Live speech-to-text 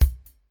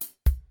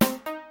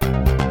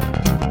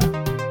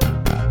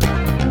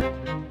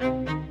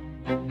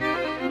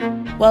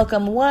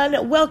Welcome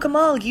one, welcome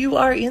all. You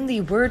are in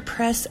the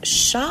WordPress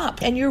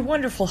shop, and your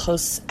wonderful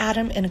hosts,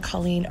 Adam and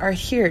Colleen, are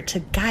here to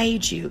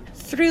guide you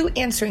through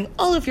answering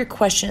all of your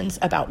questions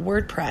about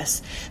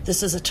WordPress.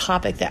 This is a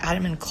topic that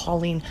Adam and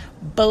Colleen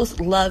both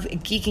love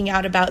geeking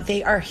out about.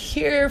 They are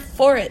here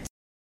for it.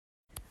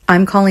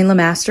 I'm Colleen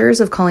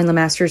Lemasters of Colleen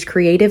Lemasters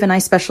Creative, and I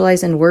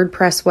specialize in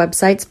WordPress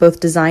websites, both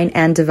design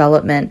and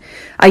development.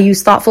 I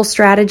use thoughtful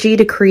strategy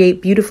to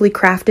create beautifully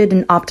crafted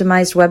and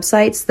optimized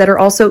websites that are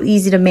also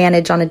easy to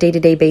manage on a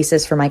day-to-day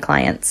basis for my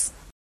clients.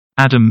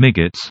 Adam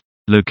Miggetts,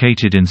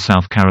 located in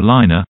South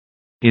Carolina,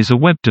 is a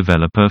web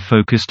developer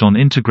focused on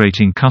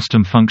integrating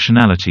custom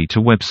functionality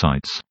to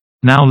websites.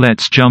 Now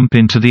let's jump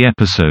into the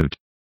episode.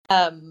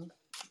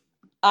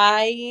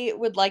 I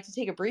would like to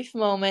take a brief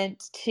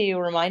moment to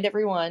remind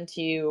everyone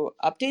to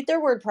update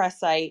their WordPress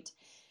site,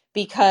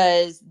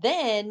 because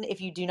then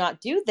if you do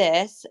not do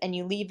this and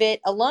you leave it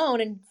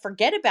alone and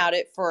forget about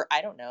it for,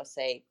 I don't know,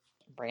 say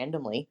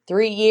randomly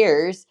 3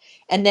 years,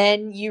 and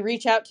then you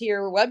reach out to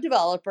your web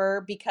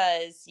developer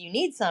because you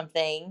need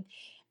something,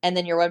 and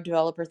then your web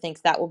developer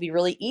thinks that will be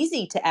really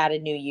easy to add a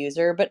new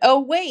user, but oh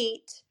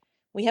wait,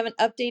 we haven't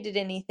updated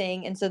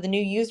anything, and so the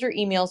new user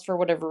emails for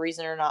whatever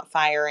reason are not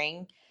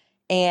firing.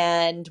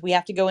 And we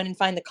have to go in and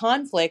find the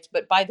conflict.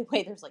 But by the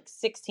way, there's like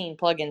 16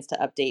 plugins to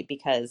update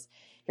because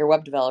your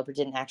web developer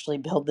didn't actually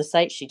build the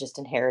site. She just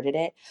inherited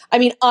it. I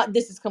mean,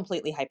 this is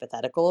completely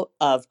hypothetical,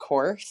 of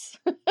course.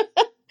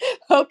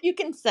 Hope you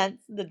can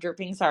sense the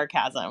dripping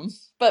sarcasm.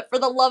 But for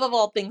the love of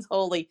all things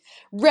holy,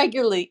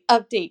 regularly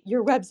update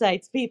your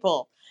websites,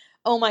 people.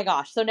 Oh my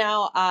gosh. So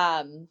now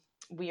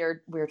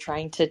we're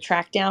trying to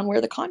track down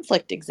where the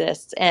conflict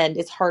exists. And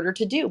it's harder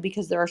to do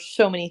because there are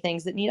so many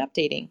things that need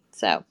updating.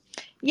 So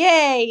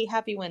yay,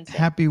 happy Wednesday.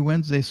 Happy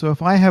Wednesday. So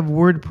if I have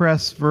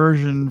WordPress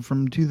version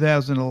from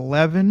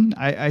 2011,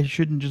 I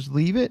shouldn't just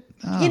leave it?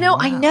 Oh, wow.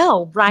 I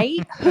know, right?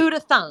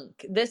 Who'da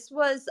thunk? This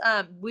was,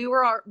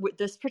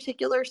 this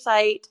particular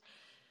site,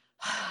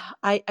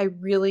 I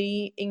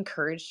really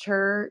encouraged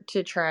her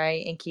to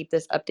try and keep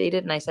this updated.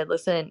 And I said,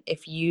 listen,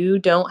 if you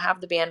don't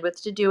have the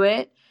bandwidth to do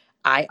it,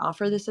 I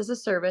offer this as a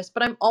service,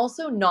 but I'm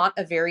also not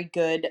a very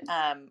good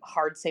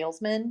hard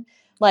salesman.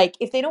 Like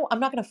if they don't, I'm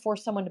not going to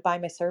force someone to buy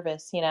my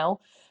service,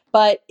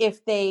 but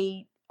if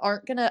they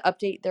aren't going to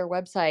update their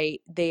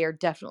website, they are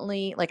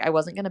definitely like, I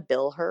wasn't going to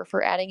bill her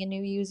for adding a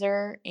new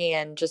user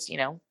and just,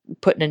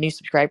 putting a new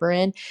subscriber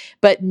in.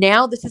 But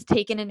now this has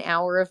taken an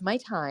hour of my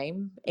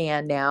time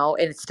and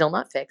it's still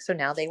not fixed. So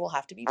now they will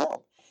have to be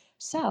billed.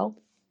 So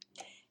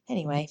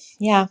anyway,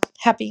 yeah,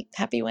 happy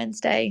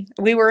Wednesday.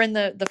 We were in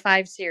the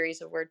 5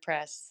 series of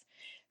WordPress.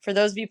 For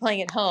those of you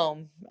playing at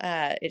home,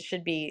 it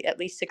should be at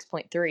least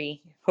 6.3,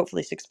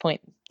 hopefully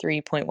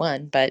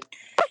 6.3.1, but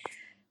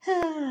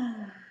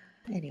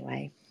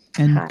anyway.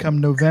 And come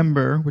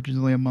November, which is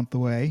only a month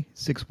away,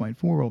 6.4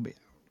 will be out.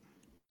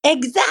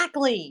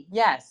 Exactly.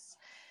 Yes.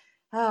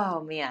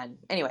 Oh man.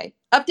 Anyway,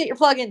 update your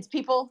plugins,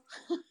 people.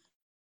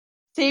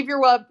 Save your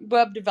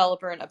web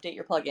developer and update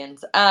your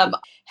plugins.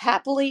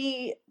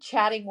 Happily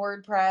chatting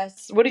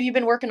WordPress. What have you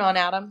been working on,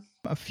 Adam?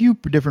 A few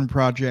different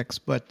projects,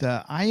 but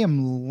I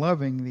am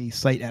loving the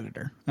site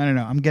editor. I don't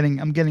know. I'm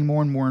getting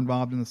more and more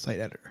involved in the site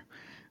editor,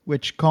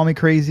 which call me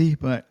crazy,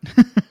 but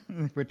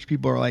which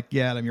people are like,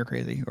 yeah, Adam, you're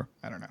crazy, or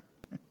I don't know.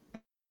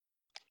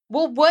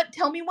 Well,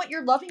 tell me what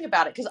you're loving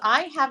about it, because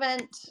I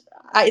haven't.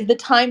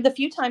 The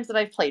few times that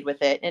I've played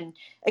with it, and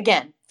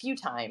again, few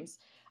times.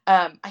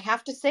 I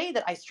have to say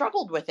that I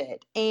struggled with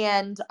it,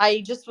 and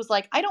I just was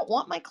like, I don't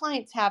want my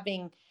clients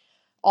having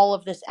all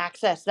of this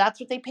access. That's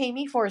what they pay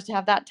me for, is to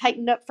have that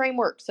tightened up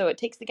framework, so it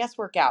takes the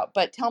guesswork out.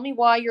 But tell me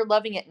why you're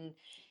loving it,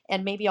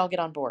 and maybe I'll get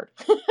on board.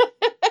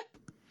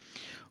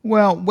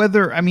 Well,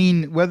 whether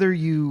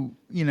you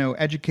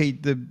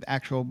educate the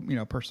actual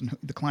person,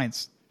 the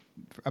clients,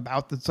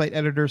 about the site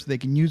editor so they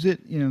can use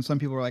it. Some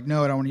people are like,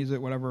 no, I don't want to use it.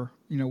 Whatever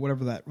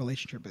that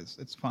relationship is,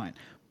 it's fine.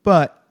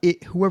 But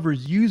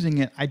whoever's using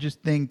it, I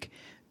just think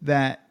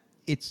that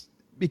it's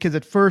because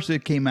at first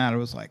it came out, it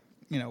was like,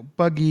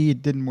 buggy,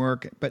 it didn't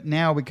work. But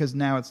now, because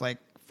now it's like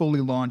fully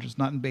launched, it's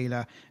not in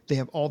beta, they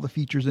have all the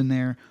features in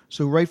there.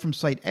 So right from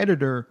site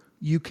editor,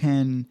 you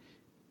can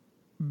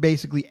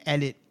basically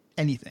edit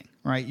anything,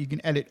 right? You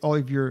can edit all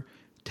of your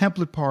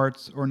template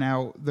parts, or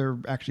now they're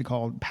actually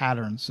called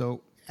patterns.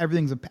 So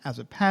everything's as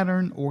a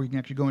pattern, or you can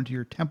actually go into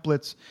your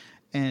templates.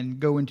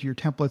 And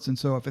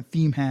so if a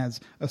theme has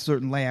a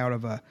certain layout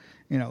of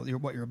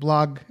what your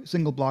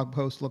single blog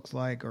post looks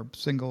like, or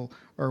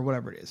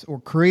whatever it is, or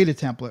create a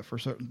template for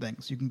certain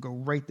things, you can go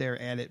right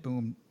there, add it,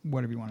 boom,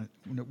 whatever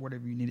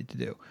you need it to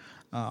do.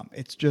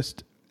 It's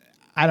just,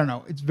 I don't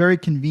know, it's very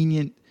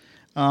convenient.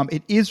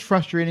 It is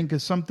frustrating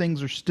because some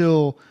things are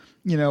still,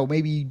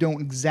 maybe you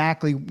don't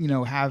exactly,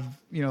 have,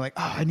 like,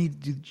 oh, I need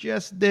to do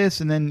just this.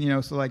 And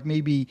then, so like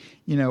maybe,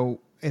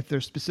 if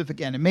there's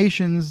specific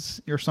animations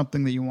or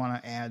something that you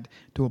want to add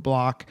to a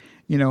block,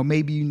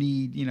 maybe you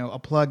need, a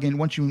plugin.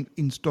 Once you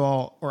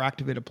install or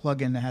activate a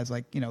plugin that has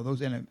like,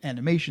 those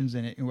animations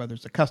in it, whether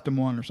it's a custom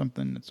one or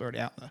something that's already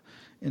out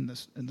in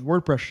the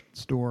WordPress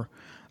store,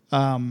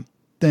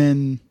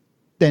 then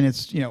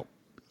it's,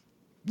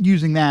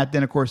 using that,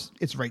 then of course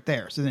it's right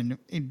there. So then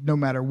no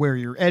matter where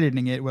you're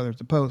editing it, whether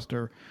it's a post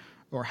or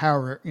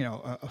however,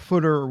 a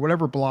footer or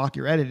whatever block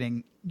you're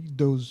editing,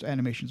 those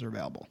animations are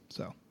available.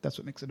 So that's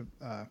what makes it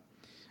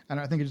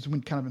I think it just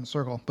went kind of in a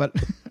circle, but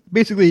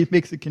basically it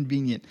makes it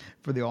convenient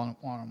for the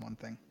all-in-one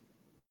thing.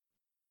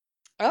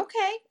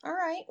 Okay. All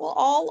right.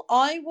 Well,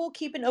 I will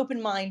keep an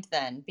open mind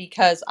then,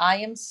 because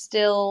I'm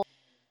still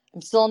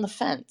on the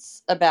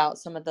fence about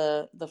some of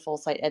the full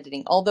site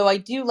editing. Although I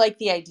do like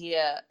the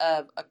idea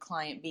of a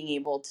client being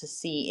able to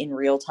see in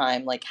real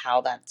time like how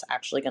that's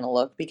actually going to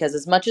look, because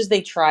as much as they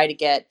try to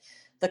get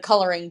the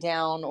coloring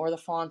down or the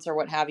fonts or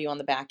what have you on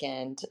the back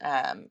end,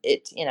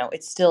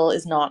 it still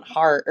is not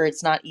hard, or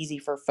it's not easy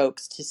for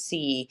folks to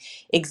see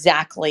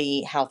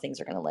exactly how things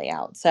are going to lay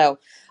out. So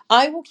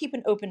I will keep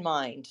an open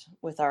mind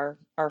with our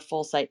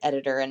full site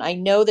editor, and I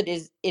know that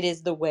it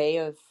is the way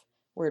of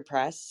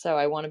WordPress, so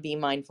I want to be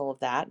mindful of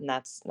that, and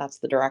that's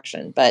the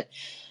direction. But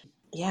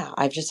yeah,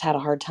 I've just had a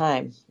hard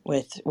time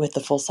with the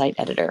full site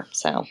editor.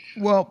 So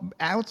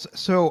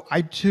So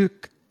I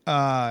took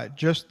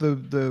just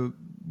the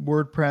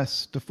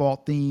WordPress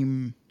default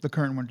theme, the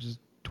current one, which is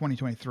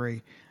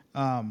 2023.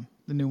 The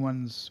new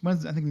ones, I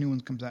think the new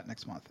ones comes out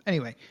next month.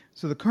 Anyway,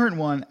 so the current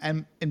one,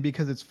 and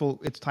because it's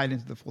tied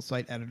into the full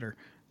site editor.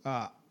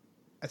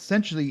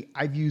 Essentially,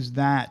 I've used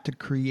that to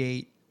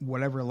create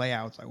whatever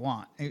layouts I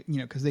want,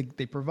 because they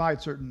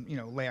provide certain,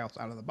 layouts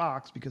out of the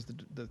box, because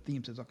the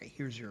theme says, okay,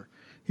 here's your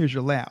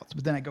layouts.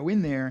 But then I go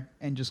in there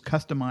and just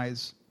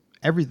customize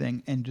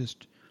everything and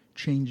just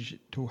change it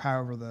to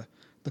however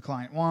the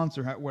client wants,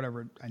 or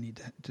whatever I need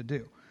to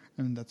do.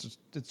 And it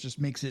just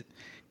makes it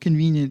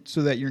convenient,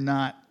 so that you're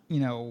not,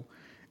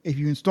 if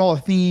you install a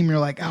theme, you're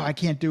like, oh, I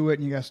can't do it,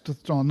 and you got to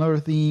install another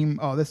theme.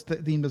 Oh, this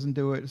theme doesn't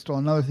do it. Install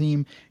another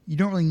theme. You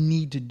don't really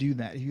need to do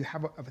that. If you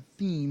have a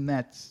theme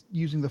that's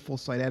using the full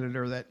site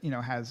editor that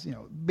has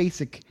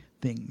basic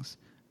things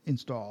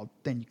installed,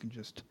 then you can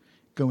just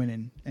go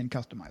in and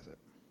customize it.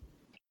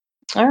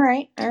 all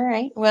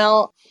right.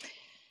 Well,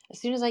 as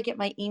soon as I get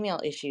my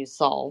email issues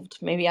solved,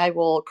 maybe I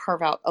will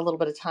carve out a little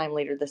bit of time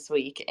later this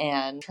week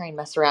and try and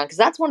mess around. Because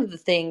that's one of the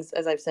things,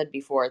 as I've said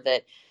before,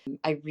 that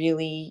I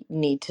really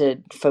need to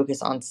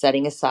focus on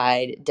setting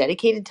aside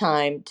dedicated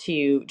time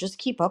to just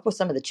keep up with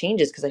some of the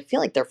changes. Because I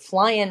feel like they're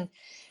flying,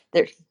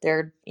 they're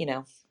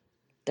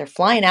they're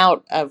flying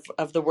out of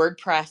the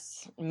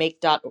WordPress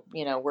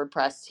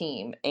WordPress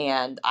team,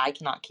 and I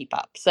cannot keep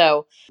up.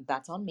 So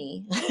that's on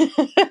me.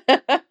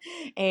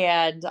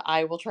 And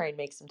I will try and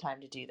make some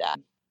time to do that.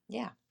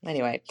 Yeah.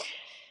 Anyway,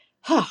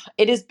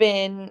 it has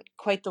been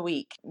quite the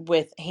week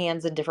with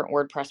hands in different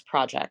WordPress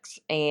projects.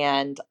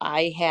 And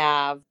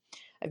I've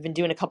been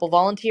doing a couple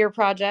volunteer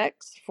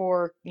projects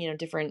for,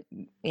 different,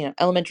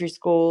 elementary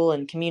school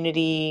and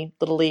community,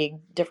 little league,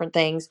 different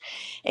things.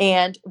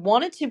 And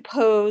wanted to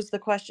pose the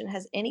question,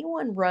 has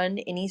anyone run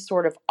any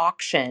sort of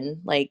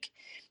auction, like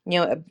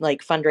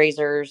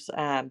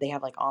fundraisers? They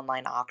have like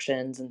online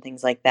auctions and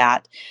things like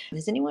that.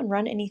 Has anyone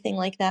run anything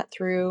like that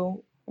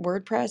through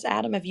WordPress?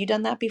 Adam, have you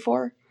done that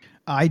before?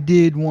 I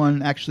did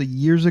one actually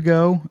years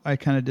ago. I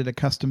kind of did a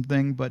custom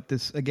thing, but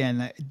this,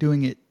 again,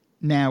 doing it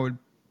now would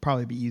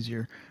probably be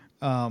easier.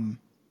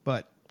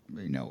 But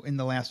in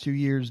the last 2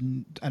 years,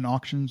 an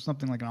auction,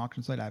 something like an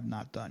auction site, I've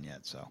not done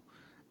yet. So,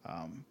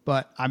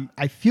 but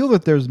I feel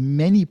that there's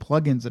many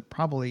plugins that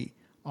probably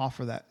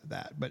offer that,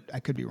 but I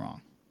could be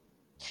wrong.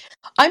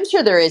 I'm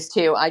sure there is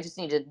too. I just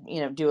need to,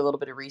 do a little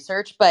bit of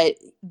research. But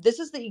this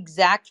is the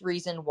exact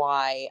reason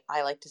why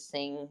I like to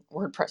sing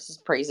WordPress's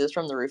praises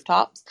from the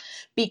rooftops,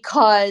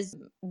 because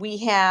we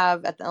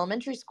have at the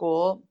elementary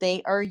school,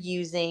 they are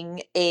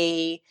using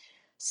a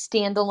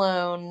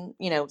standalone,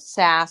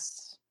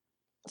 SaaS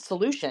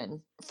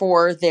solution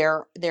for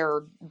their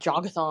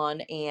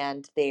jogathon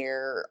and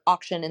their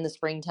auction in the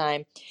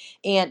springtime.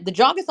 And the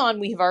jogathon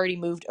we have already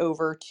moved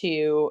over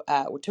to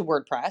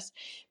WordPress,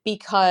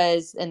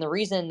 because, and the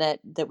reason that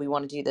we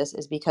want to do this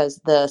is because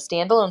the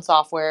standalone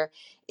software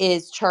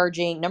is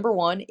charging, number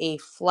one, a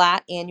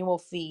flat annual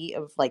fee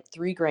of like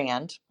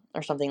 $3,000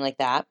 or something like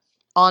that.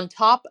 On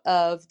top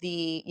of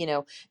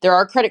there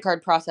are credit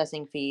card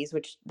processing fees,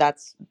 which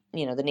that's,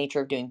 the nature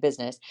of doing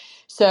business.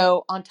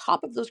 So on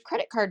top of those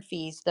credit card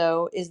fees,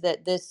 though, is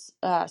that this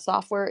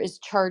software is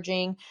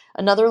charging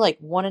another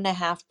like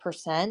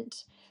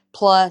 1.5%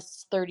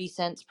 plus 30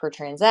 cents per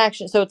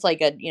transaction. So it's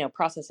like a,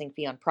 processing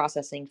fee on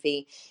processing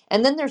fee.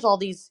 And then there's all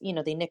these,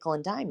 they nickel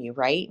and dime you,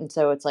 right? And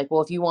so it's like,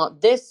 well, if you want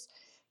this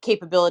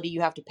capability,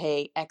 you have to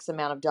pay X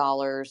amount of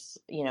dollars,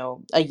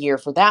 a year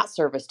for that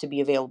service to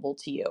be available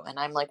to you. And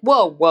I'm like,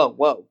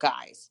 whoa,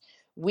 guys,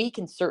 we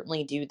can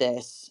certainly do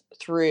this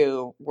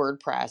through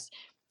WordPress.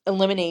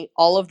 Eliminate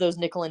all of those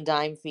nickel and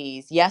dime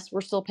fees. Yes,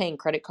 we're still paying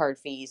credit card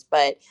fees,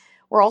 but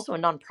we're also a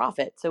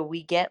nonprofit. So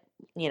we get,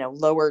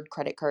 lowered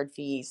credit card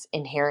fees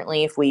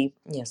inherently if we,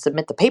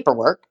 submit the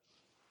paperwork.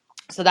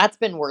 So that's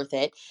been worth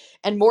it.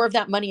 And more of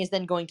that money is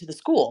then going to the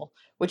school,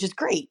 which is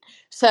great.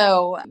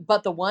 So,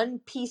 but the one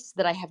piece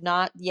that I have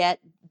not yet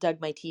dug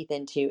my teeth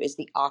into is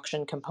the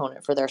auction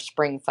component for their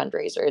spring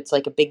fundraiser. It's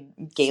like a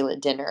big gala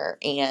dinner,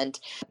 and,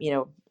 you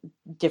know,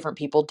 different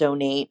people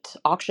donate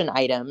auction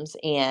items,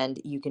 and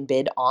you can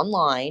bid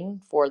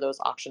online for those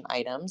auction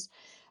items.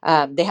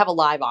 They have a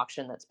live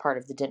auction that's part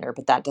of the dinner,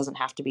 but that doesn't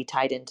have to be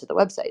tied into the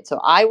website. So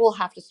I will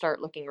have to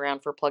start looking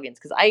around for plugins,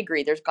 because I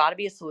agree there's got to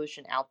be a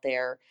solution out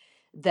there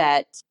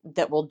that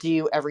will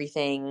do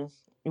everything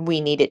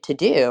we need it to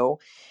do,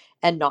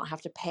 and not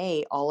have to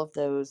pay all of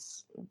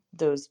those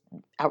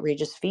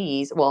outrageous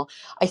fees. Well,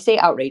 I say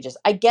outrageous.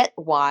 I get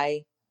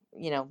why,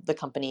 the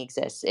company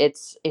exists.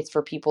 It's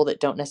for people that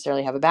don't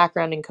necessarily have a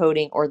background in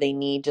coding, or they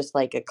need just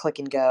like a click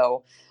and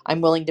go.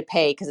 I'm willing to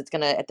pay because it's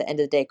going to, at the end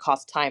of the day,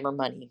 cost time or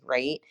money,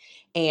 right?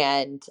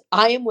 And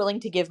I am willing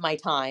to give my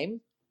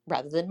time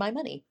rather than my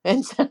money.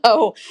 And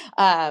so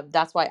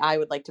that's why I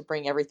would like to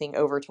bring everything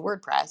over to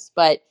WordPress.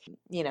 But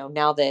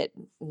now that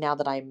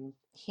I'm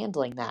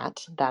handling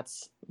that,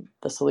 that's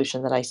the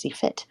solution that I see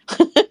fit.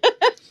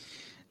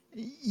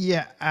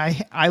 Yeah,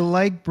 I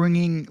like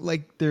bringing,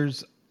 like,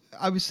 there's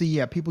obviously,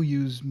 yeah, people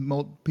use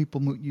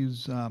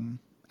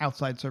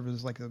outside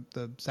services like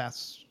the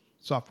SaaS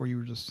software you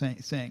were just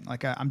saying.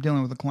 Like, I'm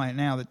dealing with a client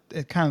now that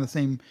it kind of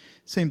the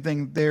same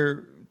thing.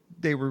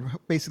 They were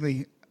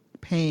basically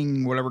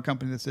paying whatever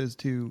company this is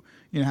to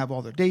have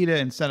all their data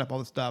and set up all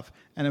the stuff,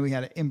 and then we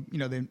had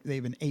they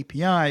have an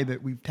API that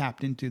we've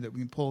tapped into that we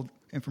can pull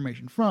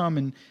information from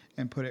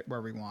and put it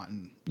where we want,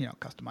 and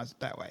customize it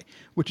that way,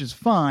 which is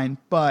fine.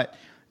 But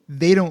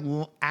they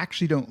don't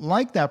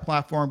like that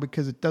platform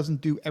because it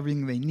doesn't do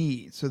everything they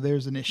need. So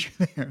there's an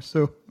issue there.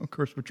 So of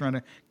course we're trying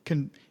to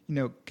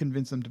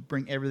convince them to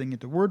bring everything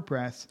into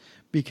WordPress,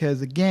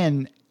 because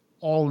again,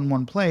 all in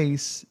one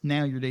place.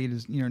 Now your data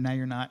is, now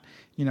you're not,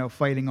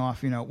 fighting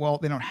off, well,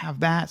 they don't have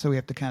that, so we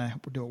have to kind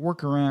of do a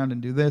workaround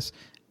and do this.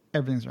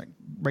 Everything's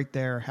right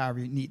there, however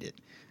you need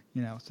it,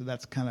 so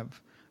that's kind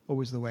of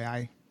always the way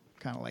I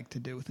kind of like to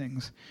do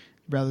things,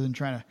 rather than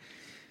trying to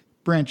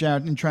branch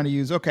out and trying to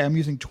use, okay, I'm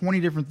using 20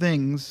 different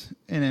things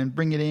and then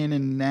bring it in,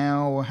 and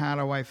now how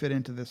do I fit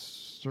into this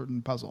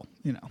certain puzzle,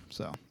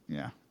 so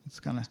yeah, it's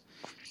kind of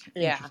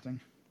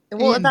interesting.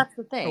 Well, And, that's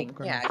the thing.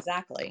 go Yeah, ahead.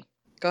 exactly.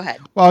 Go ahead.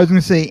 Well, I was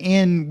going to say,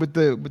 and with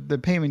the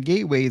payment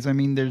gateways, I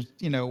mean, there's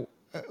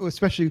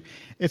especially,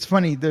 it's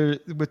funny there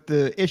with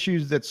the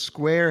issues that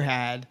Square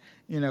had,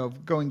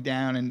 going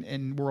down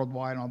and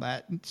worldwide and all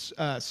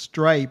that.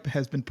 Stripe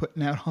has been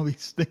putting out all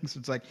these things.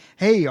 It's like,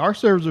 hey, our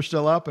servers are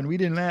still up and we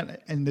didn't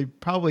that, and they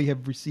probably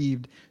have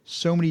received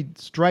so many.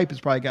 Stripe has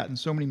probably gotten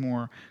so many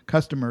more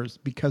customers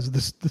because of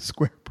the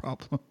Square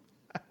problem.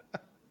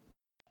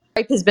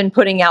 Stripe has been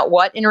putting out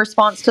what in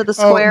response to the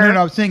Oh, no, Square?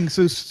 I was saying,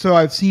 so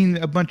I've seen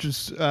a bunch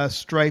of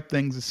Stripe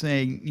things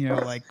saying,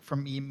 like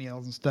from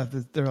emails and stuff,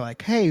 that they're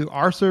like, hey,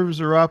 our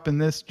servers are up,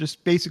 and this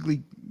just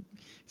basically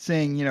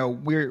saying,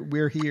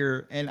 we're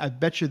here, and I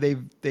bet you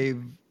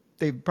they've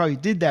probably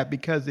did that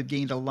because they've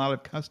gained a lot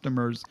of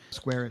customers.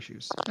 Square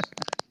issues.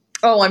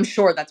 Oh, I'm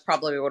sure that's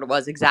probably what it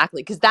was,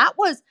 exactly. Because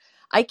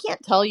I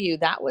can't tell you,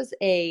 that was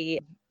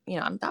a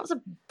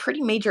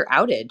pretty major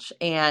outage.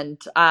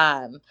 And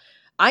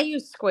I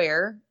use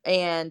Square,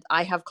 and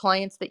I have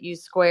clients that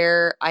use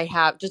Square. I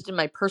have, just in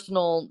my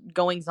personal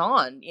goings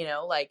on,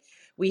 like,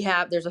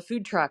 there's a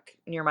food truck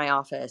near my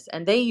office,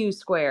 and they use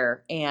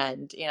Square.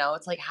 And,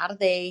 it's like, how do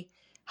they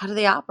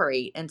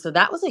operate? And so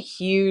that was a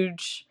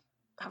huge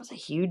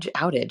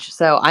outage.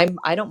 So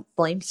I don't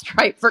blame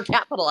Stripe for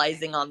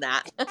capitalizing on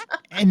that.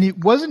 And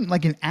it wasn't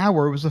like an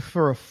hour; it was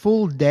for a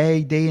full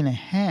day, day and a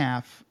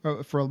half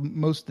for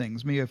most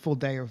things. Maybe a full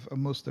day of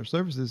most of their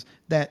services.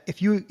 That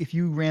if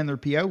you ran their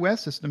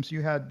POS systems,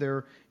 you had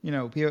their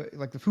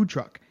like the food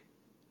truck,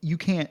 you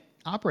can't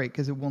operate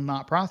because it will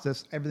not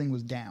process. Everything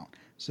was down.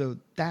 So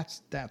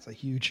that's a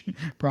huge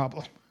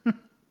problem.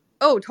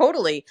 Oh,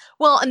 totally.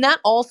 Well, and that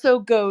also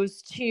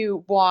goes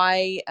to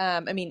why,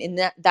 I mean, in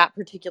that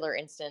particular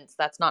instance,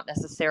 that's not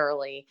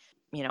necessarily,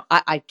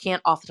 I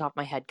can't off the top of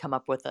my head come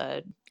up with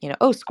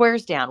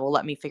Square's down. Well,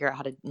 let me figure out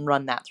how to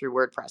run that through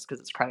WordPress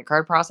because it's credit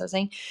card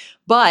processing.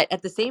 But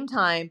at the same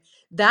time,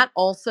 that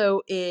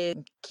also is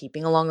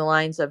keeping along the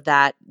lines of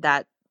that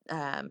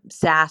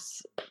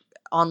SaaS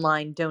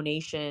online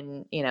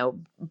donation,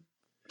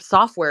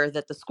 software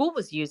that the school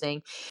was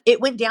using. It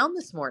went down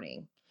this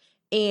morning,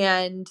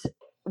 and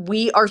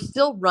we are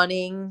still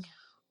running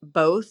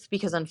both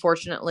because,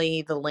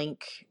 unfortunately, the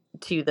link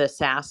to the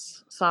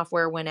SaaS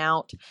software went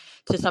out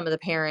to some of the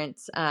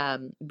parents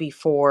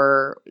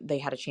before they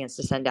had a chance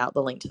to send out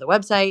the link to the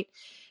website.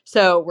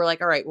 So we're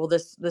like, all right, well,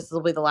 this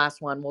will be the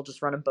last one. We'll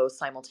just run them both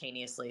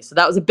simultaneously. So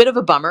that was a bit of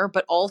a bummer,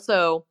 but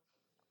also,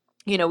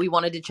 we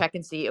wanted to check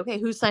and see, okay,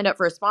 who signed up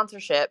for a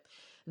sponsorship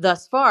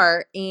thus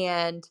far?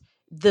 And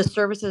the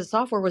services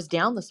software was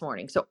down this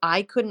morning. So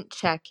I couldn't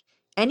check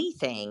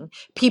anything.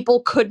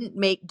 People couldn't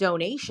make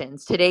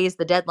donations. Today is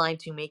the deadline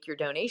to make your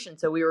donation.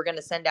 So we were going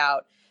to send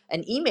out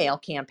an email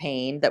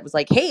campaign that was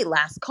like, hey,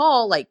 last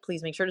call, like,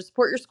 please make sure to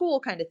support your school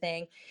kind of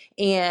thing.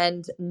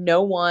 And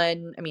no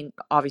one, I mean,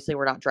 obviously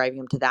we're not driving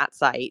them to that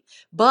site,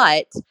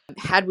 but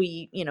had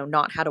we,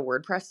 not had a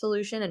WordPress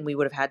solution and we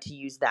would have had to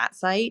use that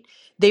site,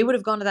 they would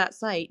have gone to that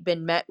site,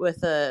 been met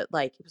with it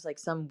was like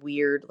some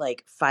weird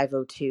like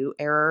 502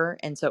 error.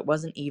 And so it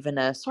wasn't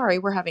even sorry,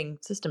 we're having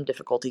system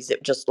difficulties.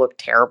 It just looked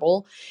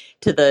terrible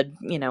to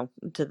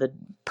the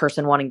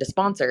person wanting to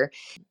sponsor.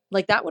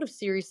 Like that would have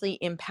seriously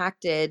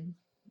impacted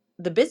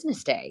the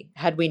business day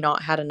had we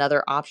not had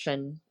another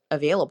option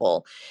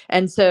available.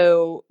 And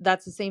so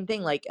that's the same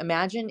thing. Like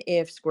imagine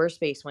if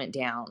Squarespace went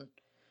down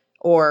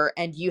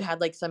and you had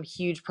like some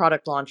huge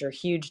product launch or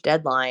huge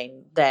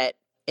deadline that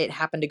it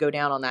happened to go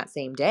down on that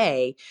same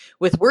day.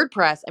 With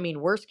WordPress, I mean,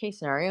 worst case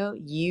scenario,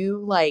 and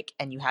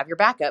you have your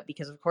backup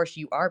because of course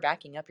you are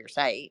backing up your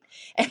site.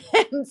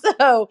 And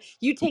so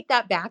you take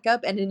that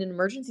backup, and in an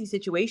emergency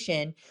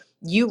situation,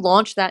 you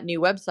launch that new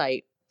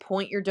website,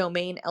 point your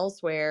domain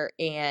elsewhere,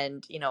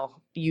 and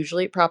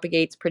usually it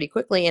propagates pretty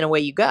quickly, and away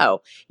you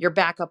go. You're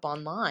back up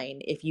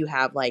online if you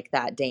have like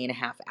that day and a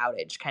half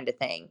outage kind of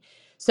thing.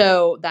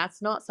 So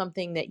that's not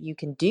something that you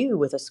can do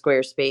with a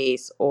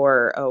Squarespace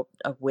or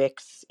a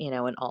Wix,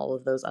 and all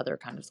of those other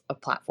kinds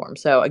of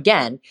platforms. So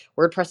again,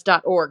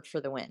 WordPress.org for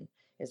the win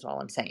is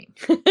all I'm saying.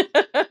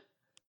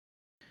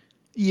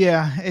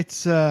 Yeah,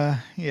 it's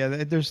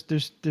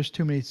there's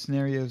too many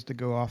scenarios to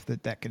go off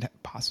that could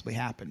possibly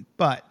happen.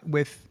 But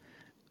with,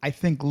 I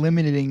think,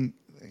 limiting,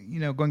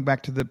 going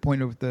back to the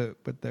point of the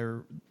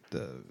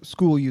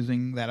school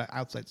using that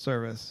outside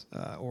service,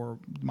 or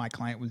my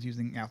client was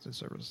using outside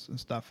service and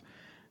stuff,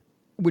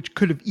 which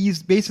could have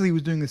basically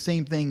was doing the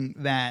same thing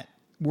that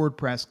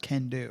WordPress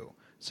can do.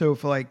 So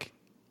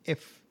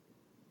if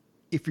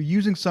you're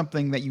using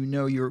something that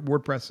your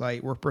WordPress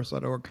site,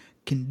 WordPress.org,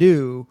 can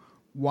do,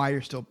 why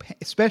you're still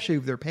especially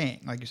if they're paying,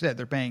 like you said,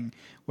 they're paying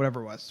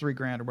whatever it was,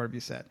 $3,000 or whatever you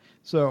said.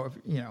 So if,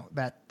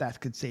 that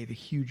could save a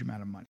huge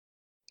amount of money.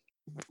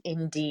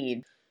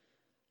 Indeed.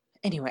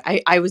 Anyway,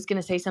 I was going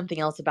to say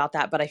something else about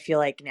that, but I feel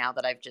like now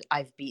that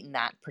I've beaten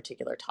that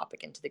particular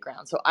topic into the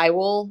ground. So I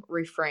will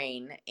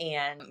refrain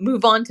and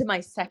move on to my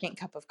second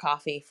cup of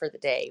coffee for the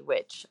day,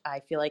 which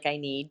I feel like I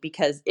need,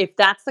 because if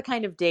that's the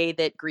kind of day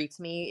that greets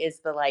me is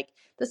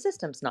the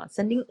system's not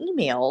sending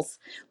emails,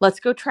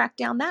 let's go track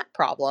down that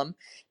problem,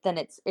 then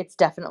it's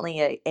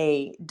definitely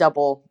a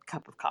double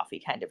cup of coffee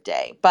kind of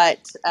day.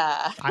 But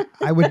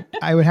I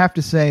would have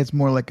to say it's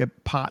more like a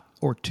pot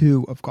or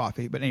two of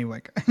coffee, but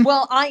anyway.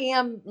 Well, I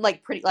am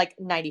like pretty like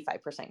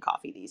 95%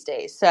 coffee these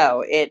days.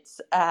 So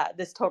it's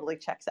this totally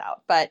checks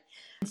out. But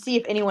see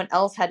if anyone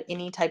else had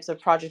any types of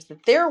projects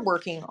that they're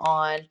working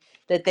on,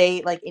 that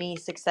they like, any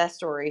success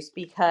stories,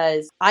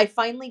 because I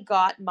finally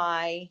got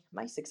my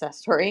success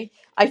story.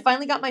 I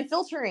finally got my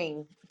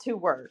filtering to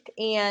work,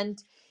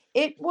 and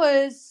it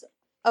was,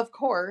 of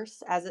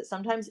course, as it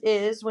sometimes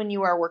is when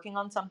you are working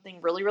on something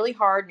really, really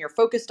hard and you're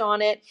focused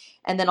on it,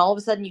 and then all of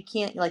a sudden you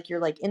can't, like, you're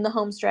like in the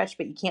home stretch,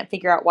 but you can't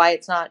figure out why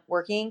it's not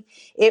working.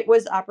 It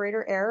was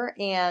operator error,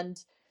 and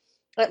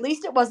at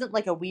least it wasn't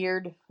like a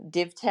weird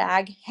div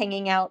tag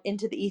hanging out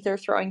into the ether,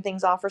 throwing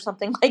things off or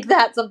something like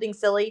that, something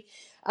silly.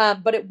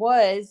 But it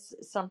was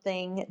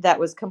something that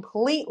was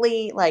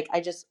completely like,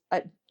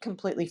 I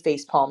completely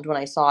face palmed when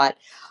I saw it.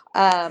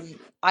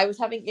 I was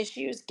having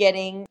issues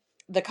getting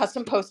the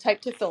custom post type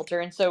to filter.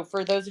 And so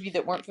for those of you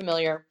that weren't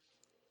familiar,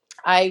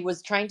 I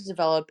was trying to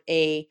develop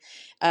a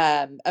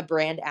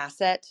brand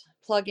asset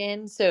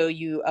plugin. So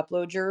you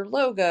upload your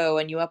logo,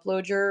 and you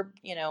upload your,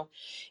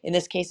 in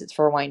this case it's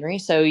for a winery.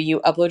 So you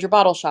upload your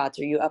bottle shots,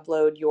 or you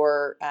upload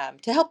your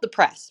to help the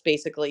press,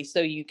 basically,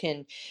 so you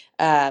can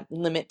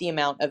limit the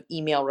amount of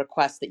email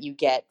requests that you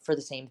get for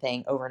the same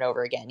thing over and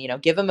over again.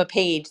 Give them a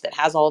page that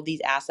has all of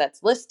these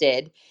assets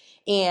listed,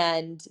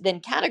 and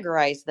then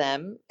categorize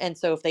them. And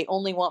so if they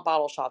only want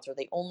bottle shots, or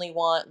they only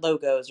want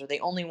logos, or they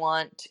only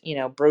want,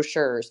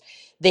 brochures,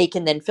 they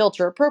can then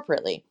filter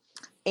appropriately.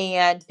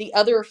 And the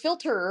other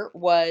filter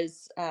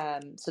was,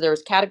 so there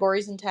was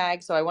categories and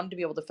tags. So I wanted to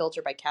be able to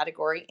filter by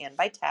category and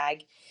by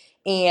tag.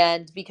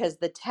 And because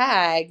the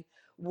tag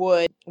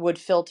would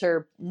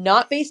filter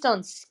not based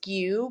on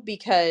SKU,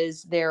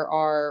 because there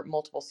are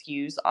multiple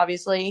SKUs,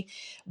 obviously,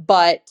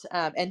 but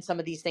and some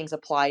of these things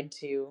applied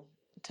to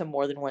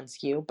more than one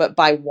SKU, but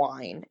by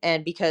wine.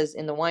 And because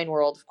in the wine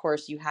world, of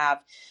course, you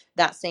have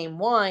that same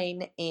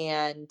wine,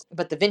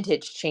 but the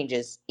vintage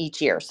changes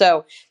each year.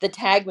 So the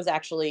tag was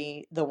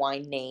actually the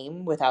wine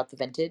name without the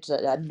vintage,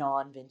 a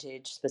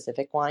non-vintage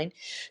specific wine.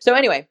 So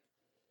anyway,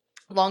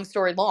 long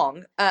story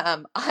long,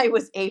 I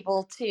was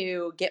able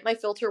to get my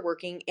filter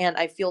working, and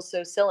I feel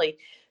so silly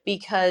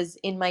because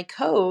in my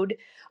code,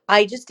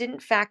 I just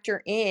didn't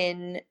factor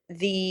in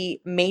the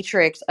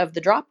matrix of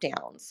the drop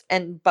downs.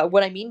 But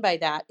what I mean by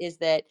that is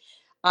that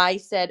I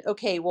said,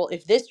 okay, well,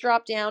 if this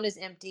drop down is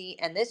empty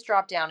and this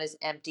drop down is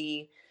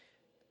empty,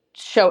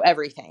 show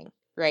everything,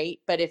 right?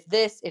 But if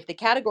the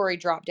category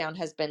drop down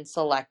has been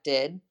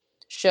selected,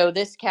 show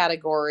this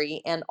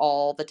category and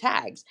all the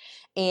tags.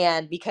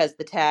 And because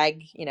the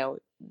tag, the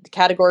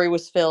category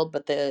was filled,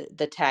 but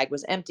the tag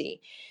was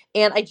empty.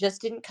 And I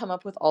just didn't come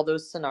up with all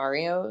those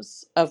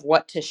scenarios of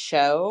what to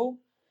show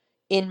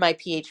in my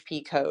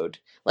PHP code.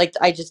 Like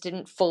I just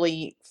didn't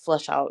fully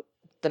flesh out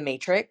the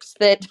matrix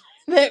that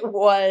that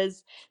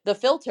was the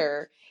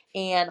filter,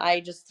 and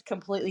I just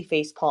completely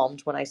face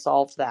palmed when I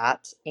solved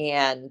that.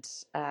 And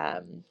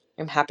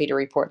I'm happy to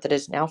report that it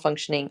is now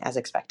functioning as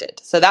expected.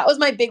 So that was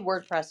my big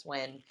WordPress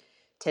win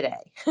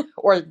today,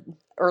 or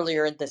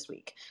earlier this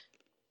week.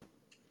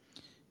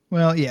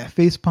 Well, yeah,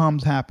 face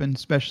palms happen,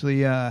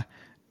 especially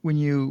when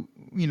you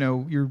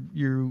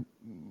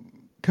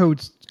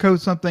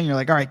code something. You're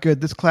like, all right, good.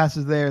 This class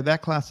is there.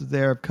 That class is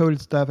there. I've coded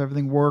stuff.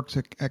 Everything works.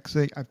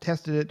 I've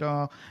tested it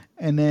all,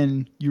 and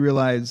then you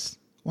realize,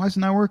 why is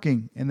it not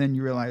working? And then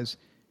you realize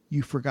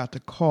you forgot to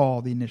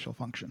call the initial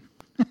function.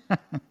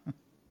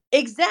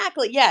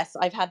 Exactly. Yes,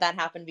 I've had that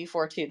happen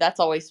before too. That's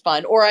always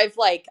fun. Or I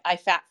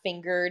fat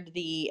fingered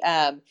the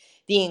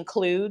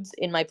includes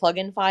in my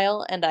plugin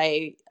file, and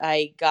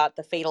I got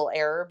the fatal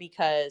error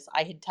because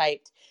I had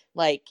typed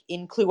like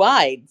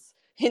incluides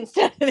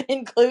instead of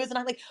includes, and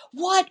I'm like,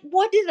 what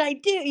did I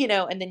do?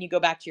 And then you go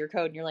back to your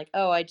code and you're like,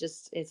 oh,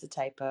 it's a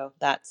typo.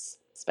 That's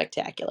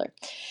spectacular.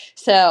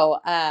 So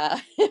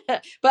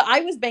but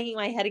I was banging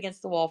my head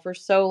against the wall for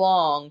so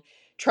long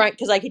trying,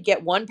 because I could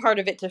get one part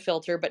of it to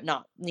filter, but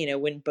not,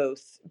 when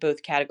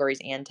both categories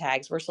and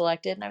tags were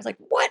selected. And I was like,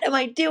 what am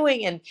I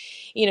doing? And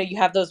you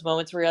have those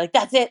moments where you're like,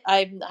 that's it.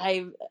 I'm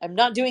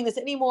not doing this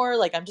anymore.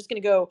 Like I'm just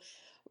gonna go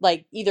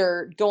like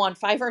either go on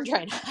Fiverr and try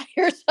and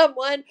hire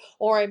someone,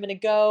 or I'm gonna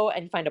go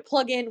and find a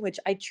plugin, which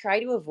I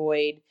try to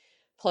avoid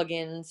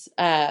plugins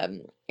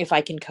if I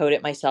can code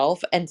it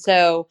myself. And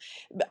so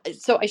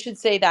I should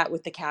say that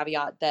with the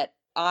caveat that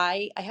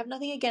I have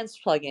nothing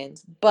against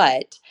plugins,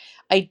 but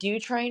I do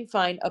try and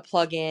find a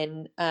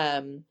plugin.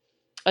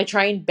 I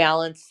try and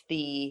balance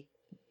the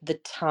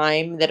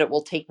time that it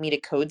will take me to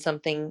code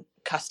something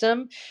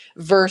custom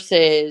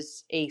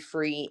versus a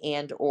free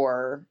and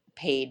or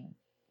paid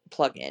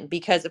plugin.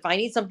 Because if I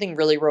need something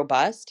really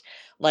robust,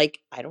 like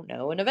I don't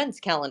know, an events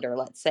calendar,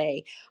 let's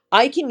say,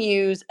 I can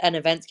use an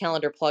events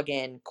calendar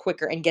plugin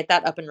quicker and get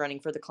that up and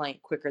running for the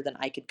client quicker than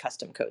I could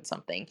custom code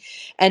something.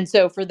 And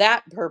so for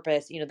that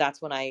purpose,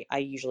 that's when I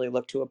usually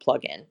look to a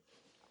plugin.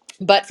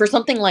 But for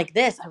something like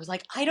this, I was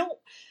like,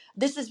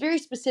 this is very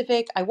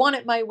specific. I want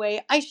it my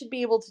way. I should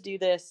be able to do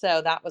this.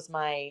 So that was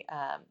my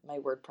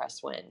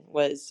WordPress win,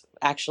 was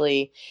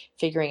actually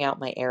figuring out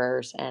my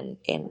errors, and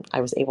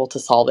I was able to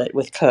solve it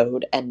with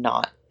code and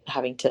not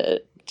having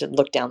to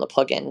look down the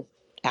plugin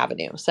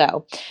avenue.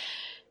 So,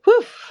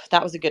 whew,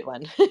 that was a good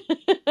one.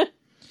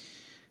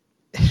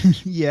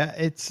 Yeah,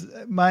 it's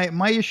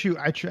my issue.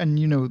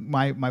 And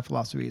my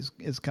philosophy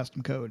is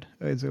custom code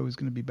is always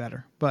going to be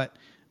better. But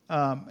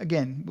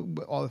again,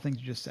 all the things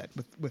you just said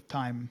with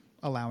time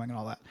allowing and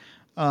all that.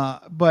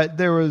 But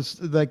there was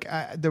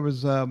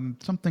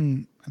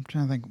something I'm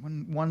trying to think.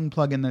 One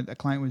plugin that a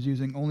client was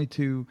using only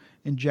to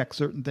inject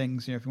certain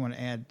things. If you want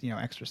to add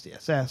extra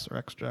CSS or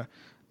extra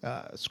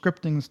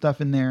scripting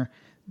stuff in there,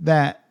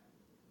 that.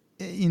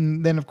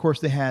 Then of course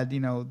they had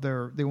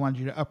they wanted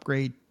you to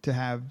upgrade to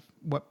have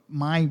what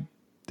my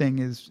thing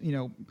is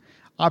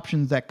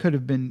options that could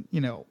have been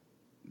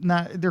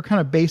not, they're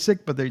kind of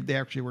basic, but they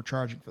actually were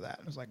charging for that.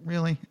 I was like,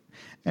 really?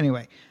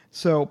 Anyway,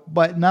 so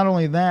but not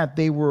only that,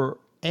 they were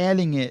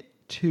adding it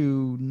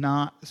to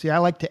not see. I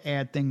like to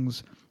add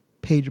things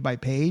page by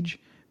page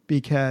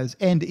because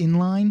and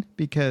inline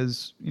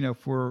because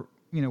for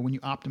when you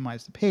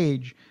optimize the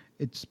page,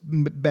 it's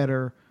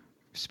better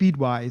speed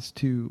wise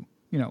to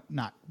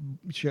not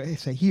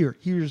say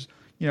here's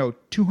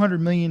 200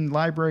 million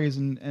libraries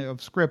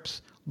of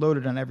scripts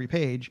loaded on every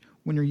page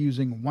when you're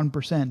using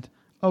 1%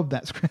 of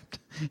that script.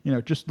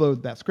 Just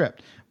load that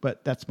script.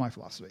 But that's my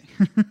philosophy.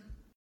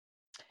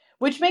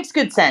 Which makes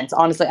good sense,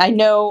 honestly. I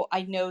know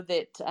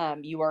that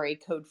you are a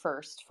code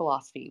first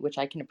philosophy, which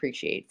I can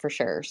appreciate for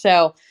sure.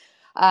 So,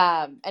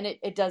 and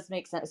it does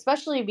make sense,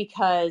 especially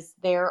because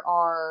there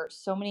are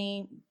so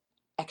many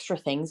extra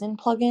things in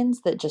plugins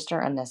that just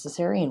are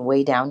unnecessary and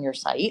weigh down your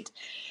site.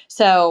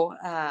 So,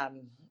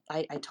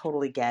 I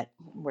totally get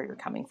where you're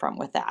coming from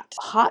with that.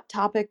 Hot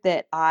topic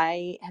that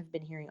I have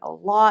been hearing a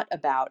lot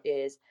about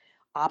is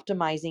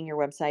optimizing your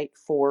website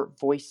for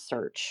voice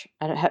search.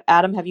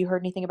 Adam, have you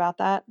heard anything about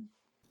that?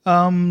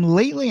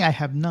 Lately I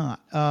have not.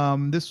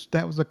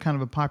 That was a kind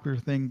of a popular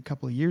thing a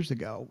couple of years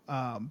ago.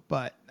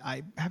 But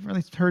I haven't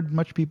really heard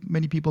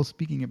many people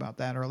speaking about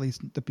that, or at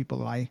least the people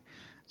that I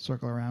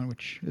circle around,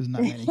 which is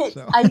not many.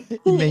 So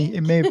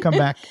it may have come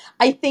back.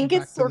 I think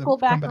it's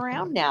circled back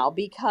around now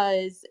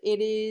because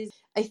it is,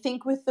 I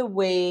think with the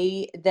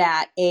way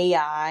that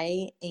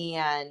AI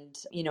and,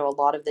 a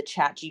lot of the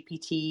chat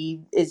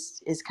GPT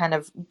is kind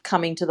of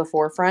coming to the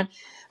forefront,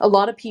 a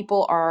lot of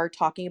people are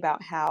talking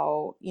about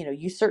how,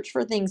 you search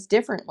for things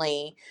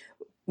differently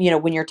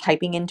when you're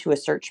typing into a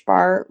search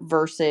bar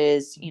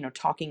versus,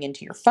 talking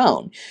into your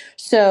phone.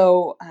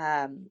 So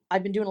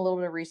I've been doing a little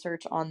bit of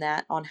research on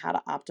that, on how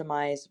to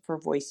optimize for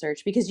voice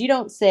search, because you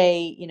don't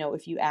say,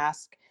 if you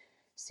ask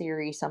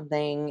Siri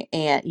something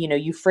and,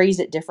 you phrase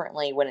it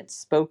differently when it's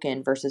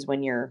spoken versus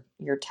when you're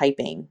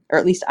typing, or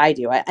at least I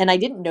do. And I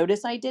didn't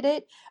notice I did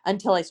it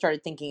until I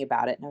started thinking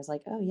about it. And I was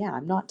like, oh yeah,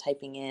 I'm not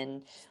typing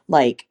in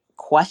like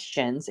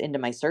questions into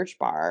my search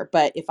bar.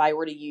 But if I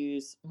were to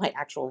use my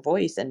actual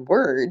voice and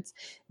words,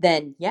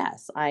 then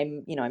yes,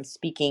 I'm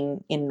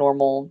speaking in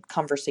normal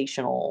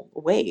conversational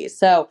ways.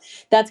 So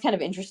that's kind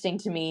of interesting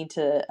to me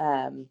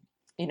to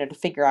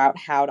figure out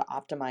how to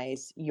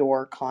optimize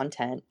your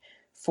content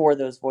for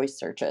those voice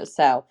searches.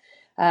 So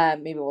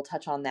maybe we'll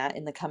touch on that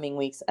in the coming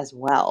weeks as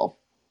well.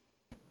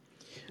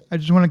 I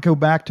just want to go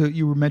back to,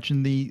 you were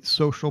mentioning the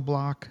social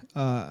block,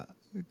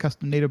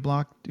 custom native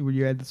block, where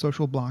you had the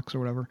social blocks or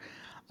whatever.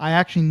 I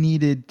actually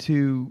needed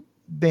to,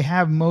 they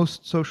have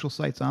most social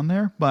sites on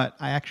there, but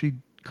I actually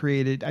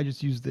I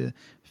just used the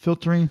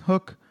filtering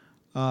hook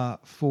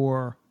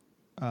or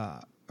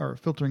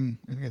filtering,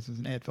 I guess it's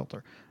an ad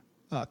filter,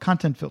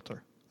 content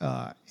filter.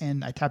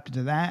 And I tapped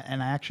into that,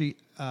 and I actually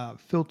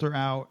filter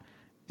out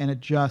and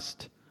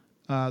adjust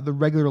the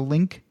regular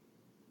link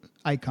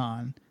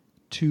icon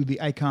to the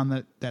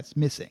icon that's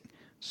missing.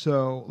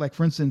 So, like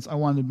for instance, I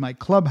wanted my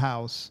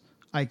Clubhouse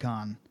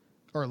icon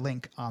or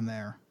link on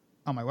there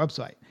on my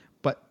website,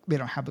 but they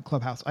don't have the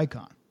Clubhouse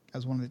icon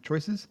as one of the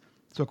choices.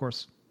 So, of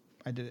course,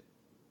 I did it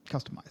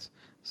customized.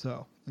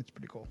 So, it's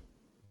pretty cool.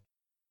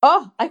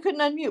 Oh, I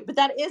couldn't unmute, but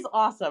that is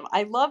awesome.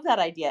 I love that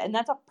idea. And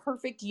that's a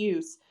perfect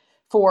use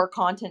for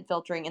content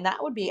filtering. And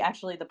that would be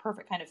actually the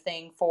perfect kind of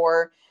thing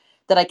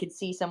that I could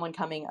see someone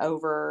coming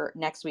over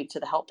next week to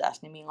the help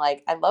desk and being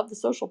like, I love the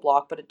social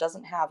block, but it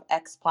doesn't have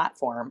X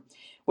platform,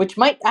 which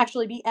might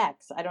actually be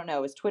X. I don't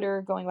know. Is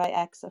Twitter going by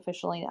X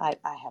officially? I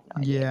have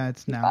no idea. Yeah,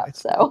 it's now.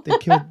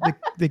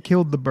 They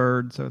killed the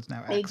bird, so it's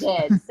now X.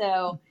 They did.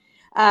 So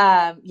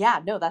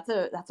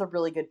that's a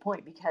really good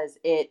point, because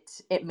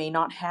it may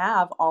not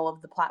have all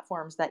of the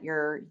platforms that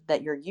you're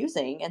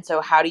using. And so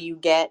how do you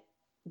get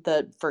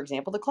for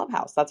example, the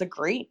Clubhouse? That's a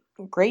great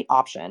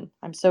option.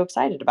 I'm so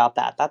excited about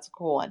that. That's a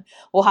cool one.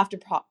 We'll have to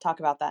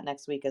talk about that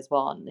next week as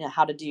well, and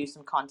how to do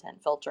some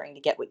content filtering to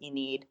get what you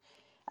need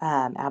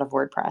out of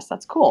WordPress.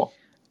 That's cool.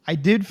 I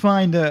did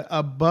find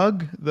a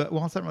bug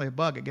well, it's not really a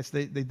bug. I guess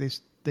they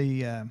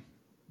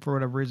for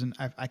whatever reason,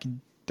 I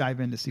can dive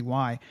in to see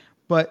why.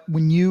 But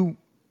when you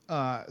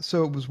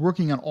so it was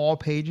working on all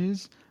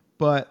pages,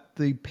 but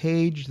the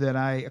page that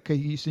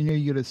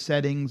you go to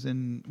settings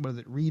and what is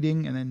it,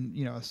 reading, and then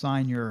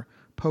assign your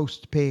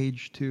post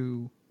page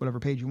to whatever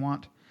page you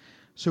want.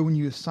 So when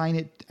you assign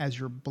it as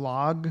your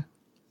blog,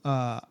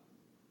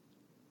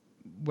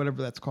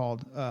 whatever that's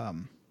called,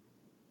 when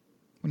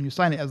you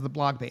assign it as the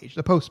blog page,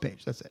 the post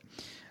page, that's it.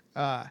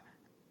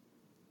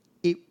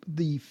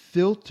 The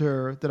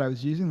filter that I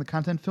was using, the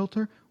content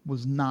filter,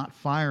 was not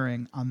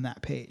firing on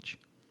that page,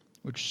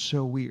 which is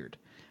so weird.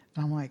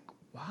 And I'm like,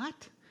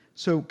 what?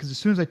 So, because as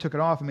soon as I took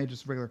it off and made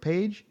just a regular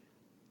page,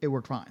 it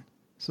worked fine.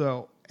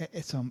 So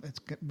it's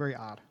very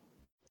odd.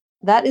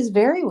 That is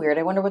very weird.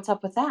 I wonder what's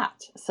up with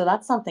that. So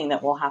that's something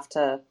that we'll have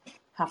to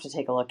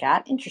take a look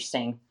at.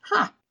 Interesting.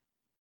 Huh.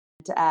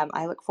 And,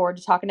 I look forward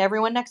to talking to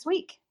everyone next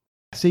week.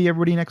 See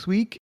everybody next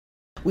week.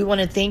 We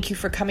want to thank you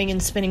for coming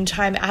and spending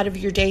time out of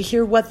your day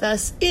here with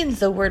us in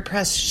the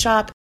WordPress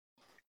shop.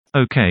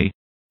 Okay,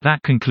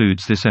 that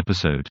concludes this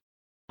episode.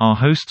 Our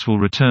hosts will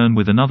return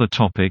with another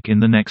topic in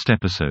the next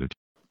episode.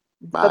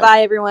 Bye-bye,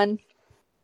 everyone.